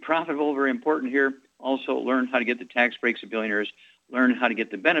how to be profitable, very important here. Also, learn how to get the tax breaks of billionaires. Learn how to get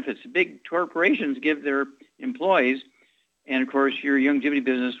the benefits the big corporations give their employees. And, of course, your Youngevity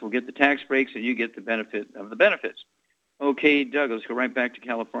business will get the tax breaks and you get the benefit of the benefits. Okay, Doug, let's go right back to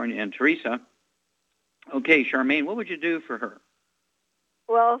California. And Teresa. Okay, Charmaine, what would you do for her?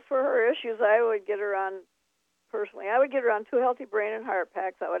 Well, for her issues, I would get her on 2 Healthy Brain and Heart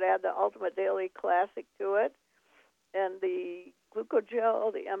Packs. I would add the Ultimate Daily Classic to it, and the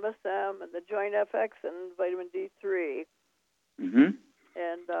Glucogel, the MSM, and the Joint FX, and vitamin D3. Mm-hmm.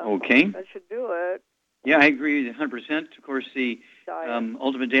 And okay. that should do it. Yeah, I agree 100%. Of course, the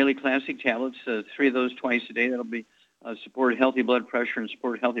Ultimate Daily Classic tablets, 3 of those twice a day, that'll be support healthy blood pressure and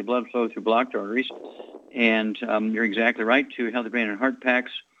support healthy blood flow through blocked arteries. And you're exactly right, 2 Healthy Brain and Heart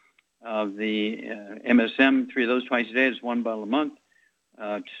Packs. The MSM, 3 of those twice a day, is 1 bottle a month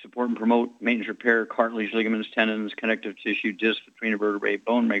to support and promote maintenance repair, cartilage, ligaments, tendons, connective tissue, discs between a vertebrae,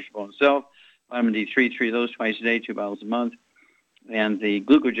 bone, makes your bone itself. Vitamin D3, 3 of those twice a day, 2 bottles a month. And the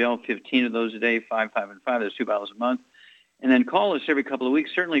Glucogel, 15 of those a day, 5, 5, and 5, that's 2 bottles a month. And then call us every couple of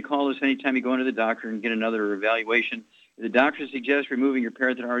weeks. Certainly call us anytime you go into the doctor and get another evaluation. If the doctor suggests removing your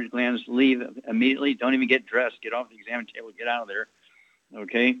parathyroid glands, leave immediately. Don't even get dressed. Get off the exam table. Get out of there.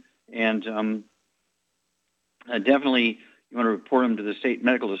 Okay? And definitely you want to report them to the State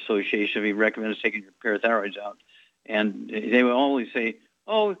Medical Association if he recommends taking your parathyroids out. And they will always say,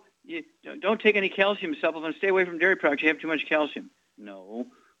 oh, you don't take any calcium supplements. Stay away from dairy products. You have too much calcium. No,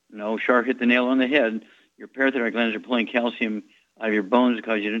 Shar hit the nail on the head. Your parathyroid glands are pulling calcium out of your bones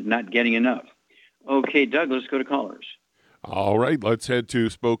because you're not getting enough. Okay, Doug, let's go to callers. All right, let's head to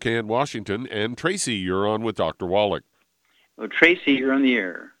Spokane, Washington. And Tracy, you're on with Dr. Wallach. Oh, Tracy, you're on the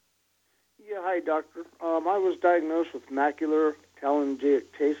air. Yeah, hi, doctor. I was diagnosed with macular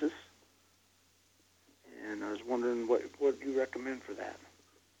telangiectasis, and I was wondering what you recommend for that.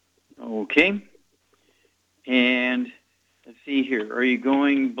 Okay. And let's see here. Are you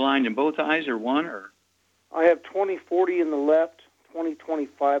going blind in both eyes or one? Or I have 20/40 in the left,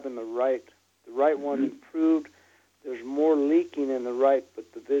 20/25 in the right. The right one improved. There's more leaking in the right,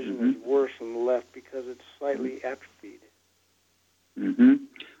 but the vision is worse in the left because it's slightly atrophied. Mm-hmm.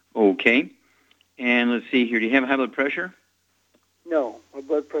 Okay. And let's see here. Do you have high blood pressure? No. My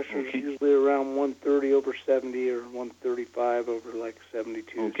blood pressure is usually around 130 over 70 or 135 over like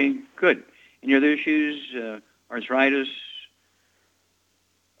 72. Okay, good. Any other issues? Arthritis?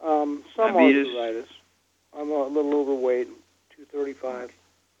 Some diabetes? arthritis. I'm a little overweight, 235.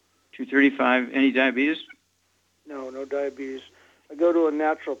 235. Any diabetes? No diabetes. I go to a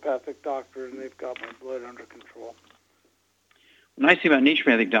naturopathic doctor, and they've got my blood under control. The nice thing about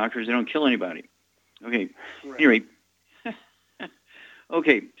naturopathic doctors, they don't kill anybody. Okay. Right. Anyway.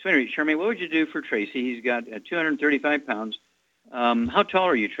 Okay. So anyway, Charmaine, what would you do for Tracy? He's got 235 pounds. How tall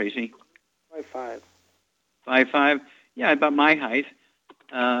are you, Tracy? 5'5". 5'5". Yeah, about my height.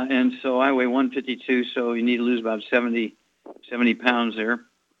 And so I weigh 152, so you need to lose about 70 pounds there.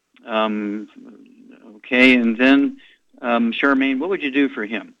 Okay, and then, Charmaine, what would you do for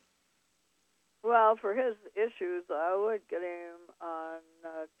him? Well, for his issues, I would get him on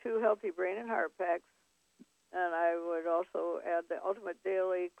 2 Healthy Brain and Heart Packs, and I would also add the Ultimate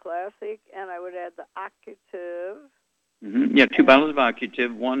Daily Classic, and I would add the Occutive. Mm-hmm. Yeah, 2 bottles of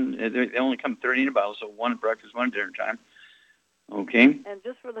Occutive. One, they only come 30 in a bottle, so 1 at breakfast, 1 at dinner time. Okay. And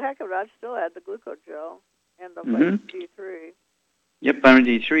just for the heck of it, I'd still add the Glucogel and the vitamin D3. Yep, vitamin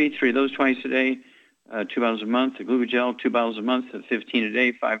D3, 3 of those twice a day, 2 bottles a month. The Glucogel, 2 bottles a month, 15 a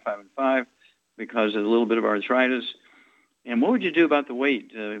day, 5, 5, and 5, because of a little bit of arthritis. And what would you do about the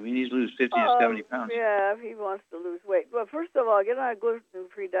weight? He needs to lose 50 to 70 pounds. Yeah, if he wants to lose weight. Well, first of all, get on a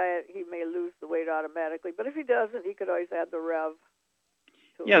gluten-free diet, he may lose the weight automatically. But if he doesn't, he could always add the Rev.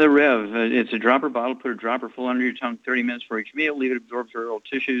 Yeah, the Rev. It's a dropper bottle. Put a dropper full under your tongue 30 minutes for each meal. Leave it absorb through oral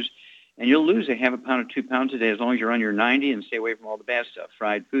tissues. And you'll lose a half a pound to 2 pounds a day as long as you're on your 90 and stay away from all the bad stuff.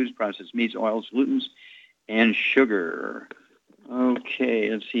 Fried foods, processed meats, oils, glutens, and sugar. Okay,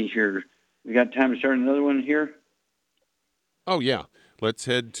 let's see here. We got time to start another one here? Oh, yeah. Let's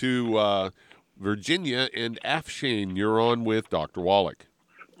head to Virginia and Afshane. You're on with Dr. Wallach.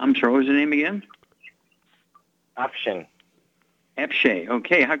 I'm sorry, what was the name again? Afshane. Afshay.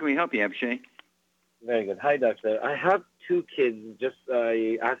 Okay, how can we help you, Afshay? Very good. Hi, doctor. I have 2 kids. Just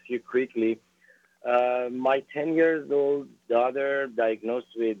I ask you quickly. My 10-year-old daughter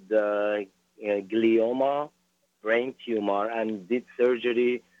diagnosed with glioma, brain tumor, and did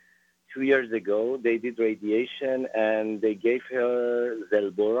surgery 2 years ago. They did radiation, and they gave her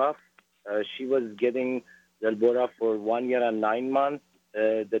Zelboraf. She was getting Zelboraf for 1 year and 9 months.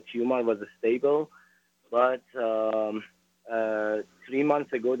 The tumor was stable, but 3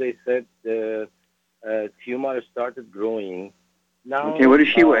 months ago they said the tumor started growing. Now, okay, what does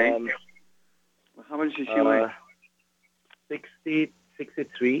she weigh? How much does she weigh?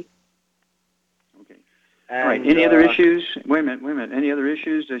 63. Okay. All right. Any other issues? Wait a minute. Any other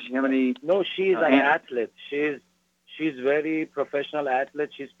issues? Does she have any? No, she's an athlete. She's very professional athlete.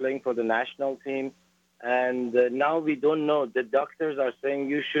 She's playing for the national team. And now we don't know. The doctors are saying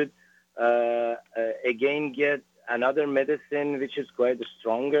you should again get another medicine which is quite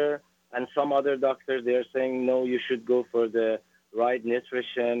stronger. And some other doctors, they're saying, no, you should go for the right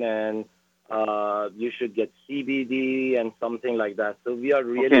nutrition and you should get CBD and something like that. So we are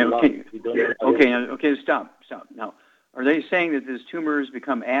really lost. We don't know. Okay, stop. Now, are they saying that this tumor has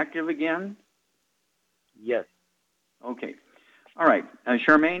become active again? Yes. Okay. All right.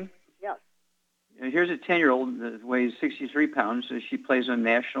 Charmaine? Yes. Here's a 10-year-old that weighs 63 pounds. She plays on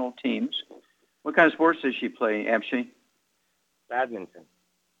national teams. What kind of sports does she play, Abshay? Badminton.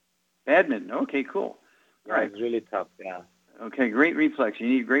 Badminton. Okay, cool. Yeah, right. It's really tough, yeah. Okay, great reflex. You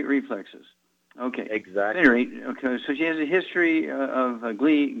need great reflexes. Okay. Exactly. At any rate, okay, so she has a history of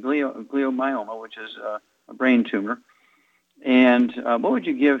gliomyoma, which is a brain tumor. And what would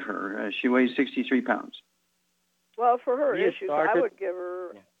you give her? She weighs 63 pounds. Well, for her issues, I would give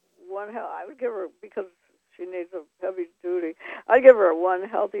her I would give her, because she needs a heavy duty, I'd give her one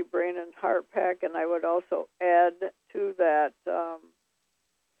healthy brain and heart pack, and I would also add to that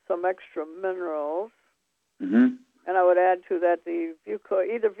some extra minerals. Mm-hmm. And I would add to that the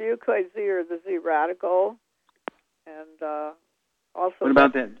either Vucoid Z or the Z Radical, and also. What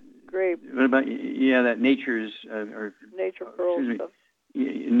about that? Grape. What about that Nature's or Nature Pearl stuff.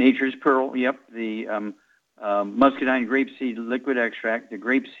 Nature's Pearl. Yep, the muscadine grapeseed liquid extract. The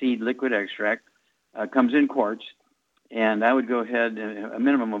grapeseed liquid extract comes in quarts, and I would go ahead a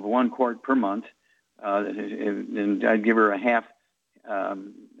minimum of 1 quart per month, and I'd give her a half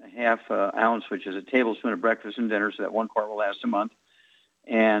ounce, which is a tablespoon of breakfast and dinner, so that 1 quart will last a month.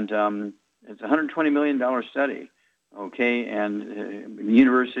 And it's a $120 million study, okay? And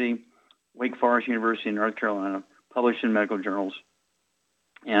Wake Forest University in North Carolina, published in medical journals.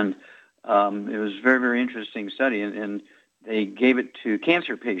 And it was a very, very interesting study, and they gave it to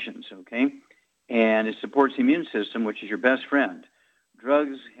cancer patients, okay? And it supports the immune system, which is your best friend.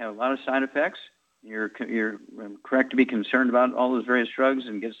 Drugs have a lot of side effects. You're correct to be concerned about all those various drugs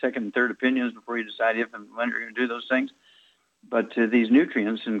and get second and third opinions before you decide if and when you're going to do those things. But these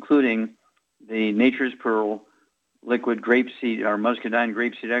nutrients, including the Nature's Pearl liquid grapeseed or muscadine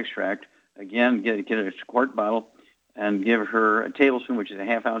grapeseed extract, again, get a quart bottle and give her a tablespoon, which is a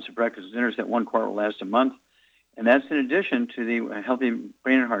half ounce of breakfast and dinner, so that 1 quart will last a month. And that's in addition to the healthy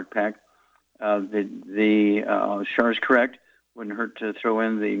brain and heart pack. Char's correct. Wouldn't hurt to throw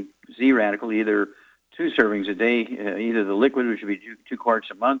in the Z Radical, either 2 servings a day, either the liquid, which would be 2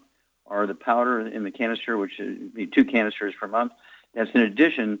 quarts a month, or the powder in the canister, which would be 2 canisters per month. That's in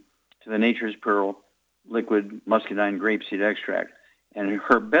addition to the Nature's Pearl liquid muscadine grapeseed extract. And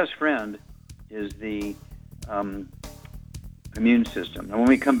her best friend is the immune system. And when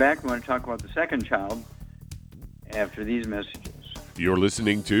we come back, we want to talk about the second child after these messages. You're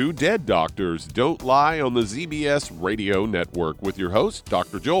listening to Dead Doctors Don't Lie on the ZBS Radio Network with your host,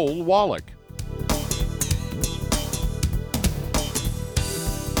 Dr. Joel Wallach.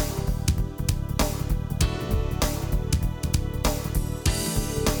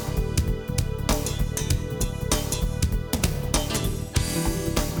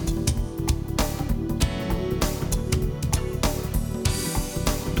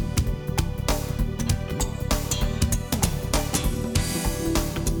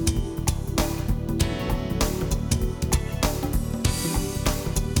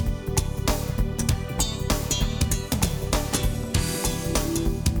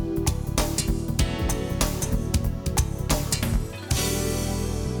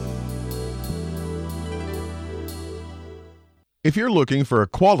 If you're looking for a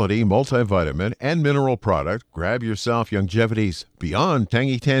quality multivitamin and mineral product, grab yourself Youngevity's Beyond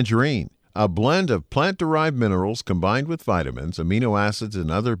Tangy Tangerine, a blend of plant-derived minerals combined with vitamins, amino acids,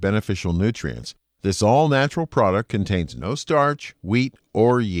 and other beneficial nutrients. This all-natural product contains no starch, wheat,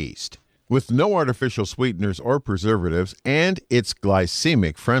 or yeast, with no artificial sweeteners or preservatives, and it's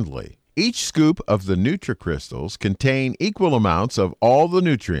glycemic friendly. Each scoop of the NutriCrystals contain equal amounts of all the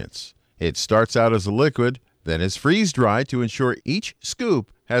nutrients. It starts out as a liquid, then is freeze-dried to ensure each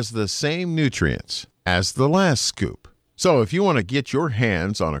scoop has the same nutrients as the last scoop. So if you want to get your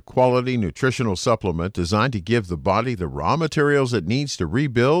hands on a quality nutritional supplement designed to give the body the raw materials it needs to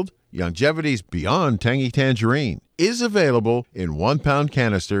rebuild, Youngevity's Beyond Tangy Tangerine is available in 1-pound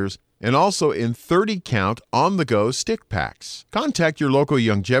canisters and also in 30-count on-the-go stick packs. Contact your local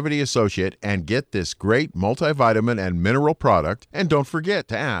Youngevity associate and get this great multivitamin and mineral product, and don't forget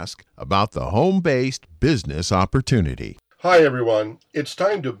to ask about the home-based business opportunity. Hi, everyone. It's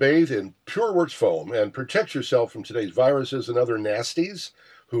time to bathe in PureWorks foam and protect yourself from today's viruses and other nasties.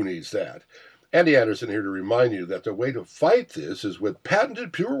 Who needs that? Andy Anderson here to remind you that the way to fight this is with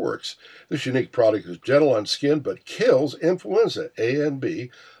patented PureWorks. This unique product is gentle on skin but kills influenza A and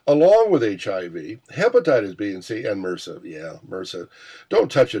B, along with HIV, hepatitis B and C, and MRSA. Yeah, MRSA.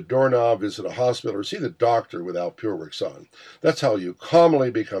 Don't touch a doorknob, visit a hospital, or see the doctor without PureWorks on. That's how you commonly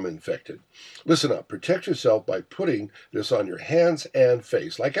become infected. Listen up. Protect yourself by putting this on your hands and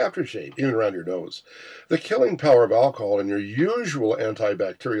face, like aftershave, even around your nose. The killing power of alcohol in your usual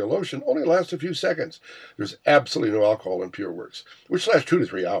antibacterial lotion only lasts a few seconds. There's absolutely no alcohol in PureWorks, which lasts 2 to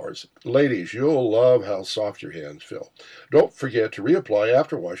 3 hours. Ladies, you'll love how soft your hands feel. Don't forget to reapply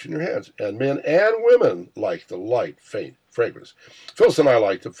after washing your hands. And men and women like the light, faint fragrance. Phyllis and I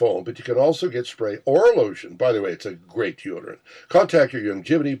like the foam, but you can also get spray or lotion. By the way, it's a great deodorant. Contact your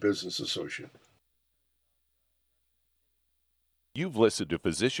Youngevity business associate. You've listened to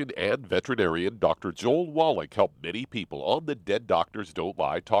physician and veterinarian Dr. Joel Wallach help many people on the Dead Doctors Don't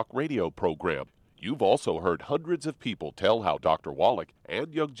Lie talk radio program. You've also heard hundreds of people tell how Dr. Wallach and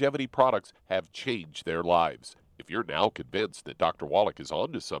Youngevity products have changed their lives. If you're now convinced that Dr. Wallach is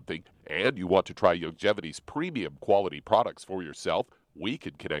onto something and you want to try Youngevity's premium quality products for yourself, we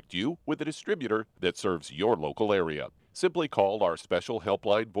can connect you with a distributor that serves your local area. Simply call our special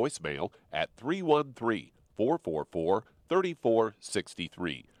helpline voicemail at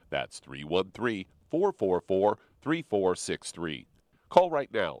 313-444-3463. That's 313-444-3463. Call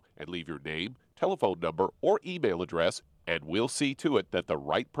right now and leave your name, telephone number, or email address, and we'll see to it that the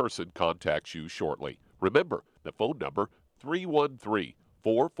right person contacts you shortly. Remember, the phone number,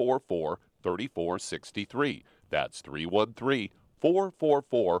 313-444-3463. That's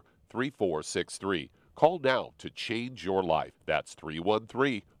 313-444-3463. Call now to change your life. That's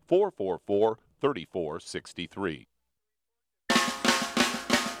 313-444-3463.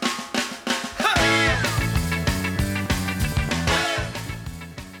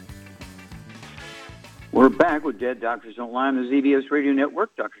 We're back with Dead Doctors Don't Lie on the ZBS Radio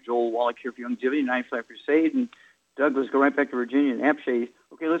Network. Dr. Joel Wallach here for Youngevity, Knife Life Crusade. And Doug, let's go right back to Virginia and Apshay.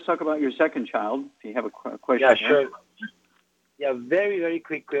 Okay, let's talk about your second child, if you have a question. Yeah, sure. Yeah, very, very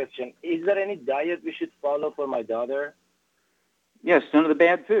quick question. Is there any diet we should follow for my daughter? Yes, none of the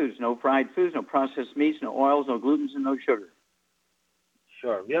bad foods. No fried foods, no processed meats, no oils, no glutens, and no sugar.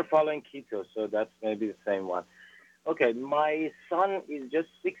 Sure. We are following keto, so that's maybe the same one. Okay, my son is just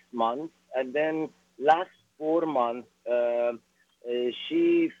 6 months, and then last 4 months,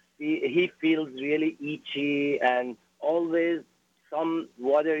 he feels really itchy, and always some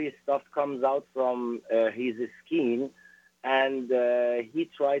watery stuff comes out from his skin, and he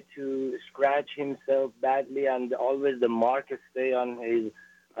tried to scratch himself badly, and always the marks stay on his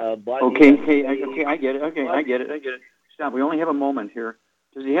body. Okay, I get it. I get it. Stop. We only have a moment here.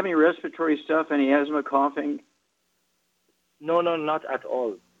 Does he have any respiratory stuff, any asthma, coughing? No, not at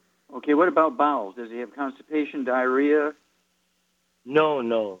all. Okay, what about bowels? Does he have constipation, diarrhea?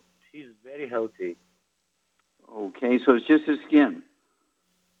 No. He's very healthy. Okay, so it's just his skin.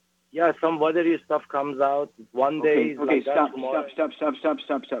 Yeah, some watery stuff comes out. One day Okay, stop.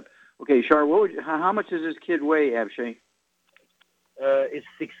 Okay, Shar, how much does this kid weigh, Abshay? It's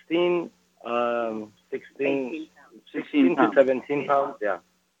 16 to 17 pounds, yeah.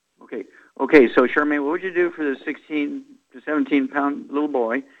 Okay, so Charmaine, what would you do for the 16 to 17-pound little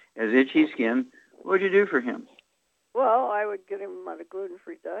boy, has itchy skin? What would you do for him? Well, I would get him on a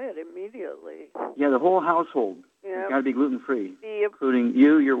gluten-free diet immediately. Yeah, the whole household. Yeah. Got to be gluten-free, including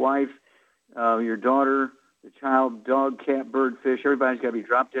you, your wife, your daughter, the child, dog, cat, bird, fish. Everybody's got to be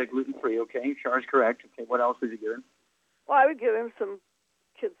drop-dead gluten-free, okay? Char's correct. Okay, what else would you give him? Well, I would give him some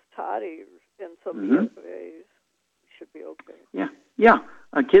kids' toddy and some EFAs. Should be okay. Yeah.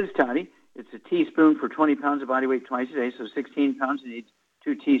 A kid's toddy, it's a teaspoon for 20 pounds of body weight twice a day, so 16 pounds, you need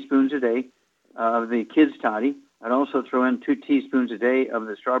 2 teaspoons a day of the kid's toddy. I'd also throw in 2 teaspoons a day of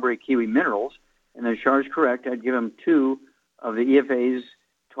the strawberry kiwi minerals, and then Char's correct, I'd give him 2 of the EFAs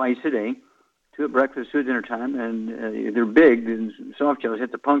twice a day, 2 at breakfast, 2 at dinner time, and they're big, and soft gels, you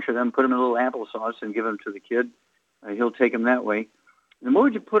have to puncture them, put them in a little applesauce, and give them to the kid. He'll take them that way. And what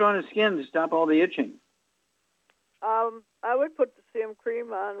would you put on his skin to stop all the itching? I would put the CM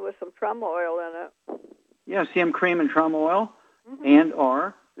cream on with some trauma oil in it. Yeah, CM cream and trauma oil, and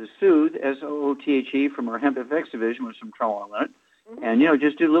or the Soothe, S-O-O-T-H-E, from our Hemp FX division with some trauma oil in it. And,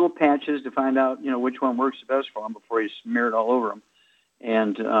 just do little patches to find out, which one works the best for them before you smear it all over them.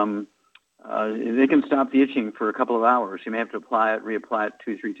 And they can stop the itching for a couple of hours. You may have to reapply it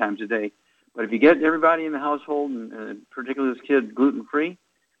 2-3 times a day. But if you get everybody in the household, and particularly this kid, gluten-free,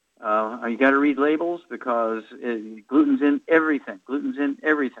 You got to read labels because gluten's in everything. Gluten's in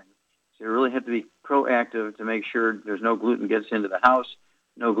everything. So you really have to be proactive to make sure there's no gluten gets into the house,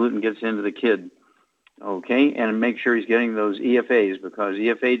 no gluten gets into the kid. Okay, and make sure he's getting those EFAs because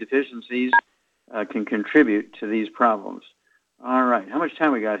EFA deficiencies can contribute to these problems. All right, how much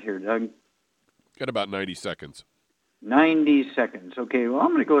time we got here, Doug? Got about 90 seconds. 90 seconds. Okay, well, I'm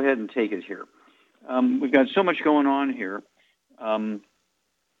going to go ahead and take it here. We've got so much going on here. And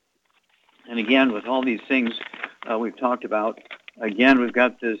again, with all these things we've talked about, again, we've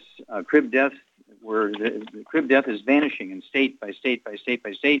got this crib death where the crib death is vanishing in state by state by state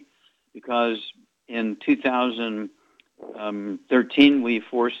by state because in 2013 we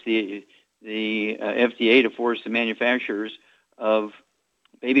forced the FDA to force the manufacturers of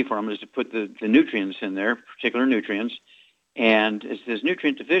baby formulas to put the nutrients in there, particular nutrients, and it's this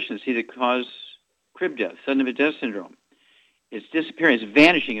nutrient deficiency that causes crib death, sudden infant death syndrome. It's disappearing. It's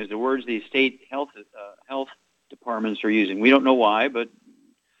vanishing is the words these state health departments are using. We don't know why, but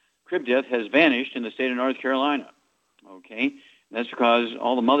crib death has vanished in the state of North Carolina. Okay, and that's because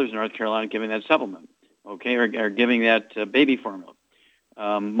all the mothers in North Carolina are giving that supplement. Okay, are giving that baby formula.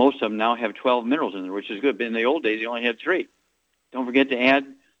 Most of them now have 12 minerals in there, which is good. But in the old days, they only had 3. Don't forget to add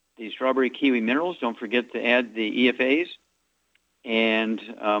the strawberry kiwi minerals. Don't forget to add the EFAs. And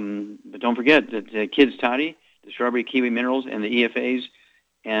but don't forget that the kids' toddy, the strawberry kiwi minerals, and the EFAs,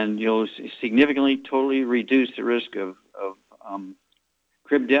 and you'll significantly, totally reduce the risk of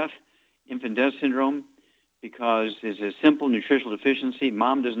crib death, infant death syndrome, because there's a simple nutritional deficiency.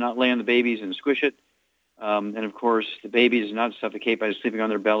 Mom does not lay on the babies and squish it. And, of course, the baby does not suffocate by sleeping on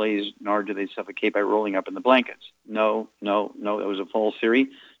their bellies, nor do they suffocate by rolling up in the blankets. No, that was a false theory.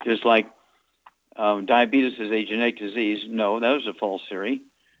 Just like diabetes is a genetic disease. No, that was a false theory.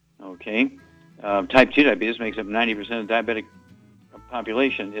 Okay. Type 2 diabetes makes up 90% of the diabetic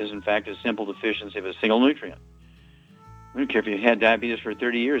population is, in fact, a simple deficiency of a single nutrient. I don't care if you had diabetes for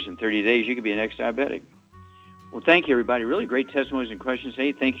 30 years. In 30 days, you could be an ex-diabetic. Well, thank you, everybody. Really great testimonies and questions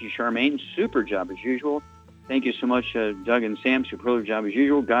today. Thank you, Charmaine. Super job as usual. Thank you so much, Doug and Sam. Superlative job as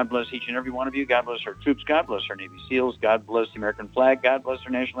usual. God bless each and every one of you. God bless our troops. God bless our Navy SEALs. God bless the American flag. God bless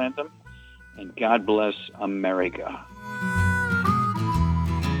our national anthem. And God bless America.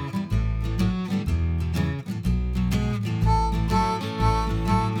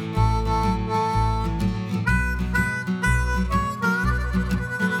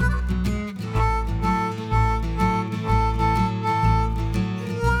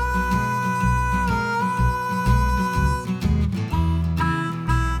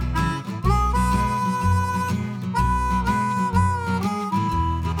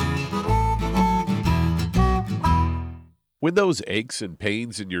 When those aches and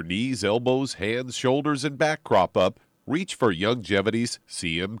pains in your knees, elbows, hands, shoulders, and back crop up, reach for Youngevity's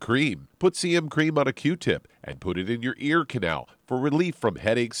CM Cream. Put CM Cream on a Q-tip and put it in your ear canal for relief from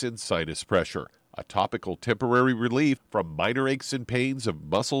headaches and sinus pressure. A topical temporary relief from minor aches and pains of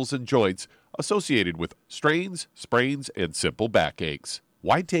muscles and joints associated with strains, sprains, and simple backaches.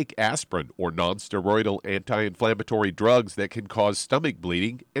 Why take aspirin or non-steroidal anti-inflammatory drugs that can cause stomach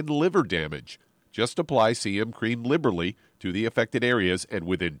bleeding and liver damage? Just apply CM Cream liberally to the affected areas, and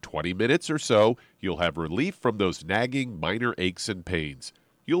within 20 minutes or so, you'll have relief from those nagging minor aches and pains.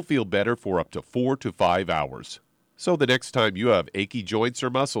 You'll feel better for up to 4 to 5 hours. So the next time you have achy joints or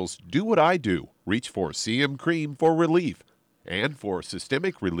muscles, do what I do. Reach for CM Cream for relief. And for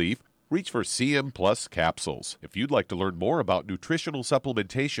systemic relief, reach for CM Plus capsules. If you'd like to learn more about nutritional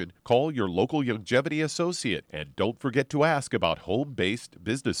supplementation, call your local Youngevity associate. And don't forget to ask about home-based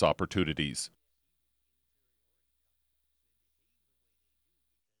business opportunities.